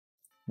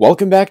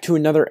Welcome back to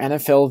another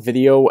NFL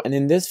video, and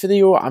in this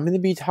video I'm going to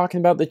be talking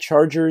about the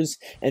Chargers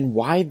and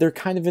why they're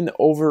kind of an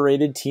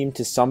overrated team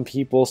to some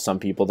people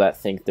that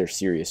think they're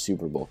serious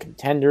Super Bowl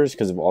contenders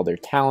because of all their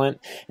talent,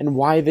 and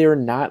why they're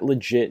not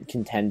legit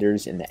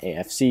contenders in the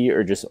AFC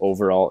or just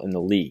overall in the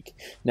league.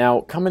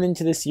 Now, coming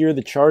into this year,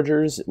 the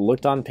Chargers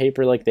looked on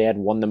paper like they had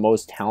one of the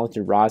most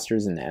talented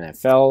rosters in the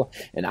NFL,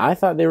 and I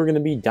thought they were going to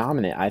be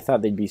dominant. I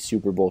thought they'd be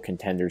Super Bowl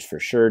contenders for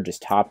sure,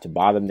 just top to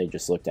bottom. They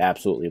just looked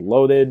absolutely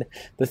loaded.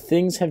 The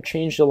things have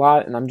changed a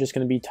lot, and I'm just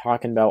going to be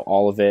talking about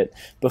all of it.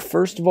 But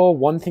first of all,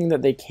 one thing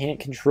that they can't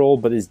control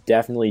but has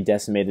definitely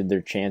decimated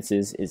their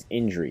chances is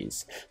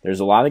injuries. There's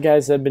a lot of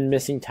guys that have been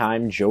missing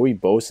time. Joey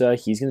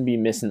Bosa, he's going to be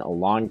missing a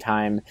long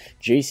time.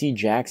 J.C.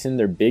 Jackson,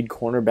 their big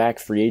cornerback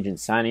free agent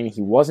signing,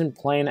 he wasn't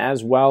playing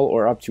as well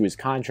or up to his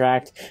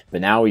contract, but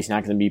now he's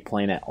not going to be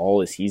playing at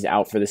all as he's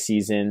out for the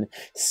season.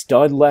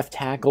 Stud left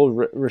tackle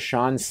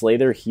Rashawn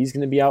Slater, he's going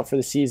to be out for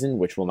the season,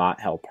 which will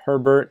not help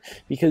Herbert,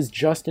 because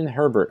Justin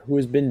Herbert, who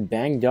has been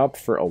banged up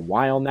for a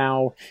while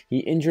now, he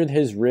injured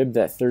his rib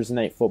that Thursday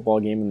night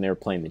football game when they were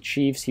playing the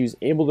Chiefs. He was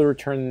able to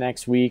return the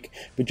next week,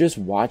 but just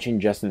watching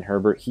Justin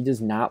Herbert, he does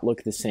not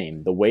look the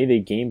same. The way they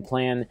game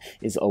plan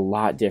is a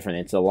lot different.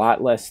 It's a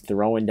lot less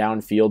throwing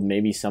downfield.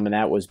 Maybe some of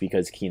that was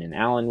because Keenan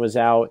Allen was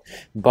out,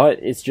 but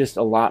it's just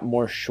a lot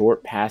more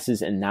short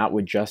passes and not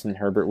what Justin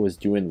Herbert was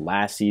doing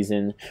last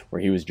season,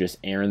 where he was just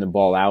airing the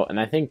ball out. And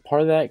I think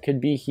part of that could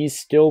be he's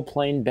still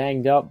playing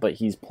banged up, but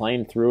he's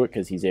playing through it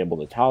because he's able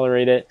to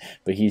tolerate it,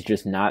 but he's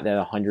just not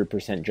that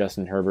 100%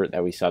 Justin Herbert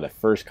that we saw the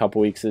first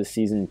couple weeks of the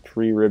season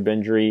pre-rib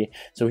injury.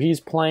 So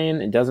he's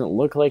playing. It doesn't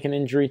look like an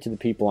injury to the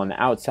people on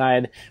the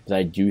outside, but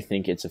I do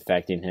think it's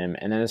affecting him.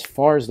 And then as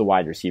far as the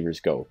wide receivers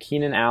go,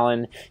 Keenan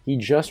Allen, he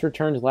just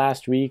returned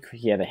last week.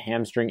 He had a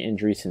hamstring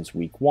injury since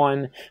week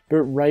 1,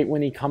 but right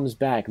when he comes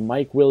back,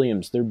 Mike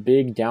Williams, their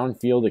big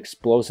downfield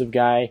explosive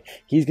guy,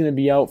 he's going to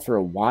be out for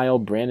a while.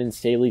 Brandon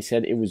Staley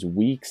said it was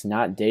weeks,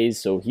 not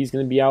days, so he's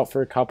going to be out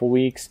for a couple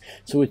weeks.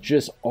 So it's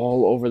just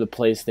all over the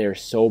place. They're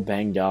so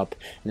banged up,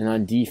 and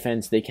on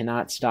defense they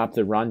cannot stop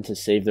the run to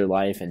save their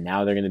life, and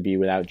now they're going to be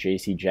without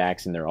J.C.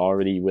 Jackson. They're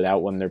already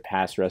without one of their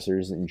pass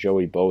rushers in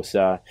Joey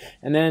Bosa.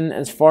 And then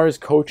as far as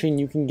coaching,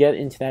 you can get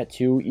into that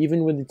too.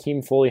 Even with the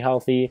team fully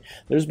healthy,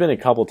 there's been a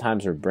couple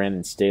times where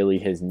Brandon Staley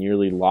has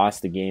nearly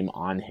lost the game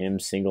on him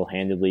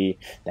single-handedly.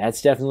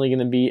 That's definitely going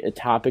to be a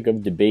topic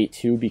of debate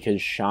too,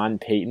 because Sean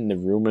Payton, the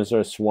rumors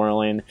are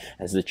swirling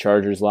as the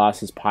Chargers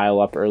losses pile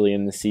up early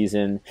in the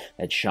season,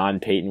 that Sean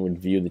Payton would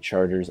view the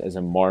Chargers as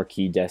a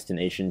marquee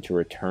destination to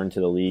return to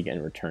the league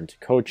and return to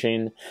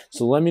coaching.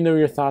 So let me know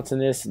your thoughts on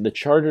this. The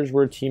Chargers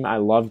were a team I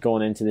loved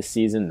going into the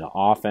season. The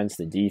offense,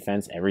 the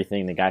defense,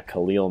 everything. They got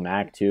Khalil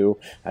Mack too.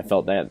 I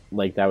felt that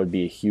that would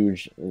be a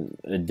huge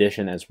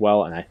addition as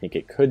well, and I think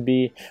it could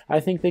be. I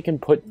think they can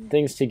put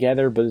things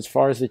together, but as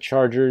far as the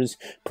Chargers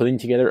putting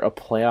together a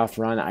playoff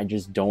run, I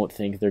just don't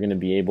think they're going to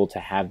be able to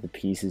have the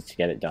pieces to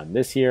get it done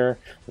this year.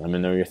 Let me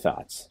know your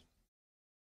thoughts.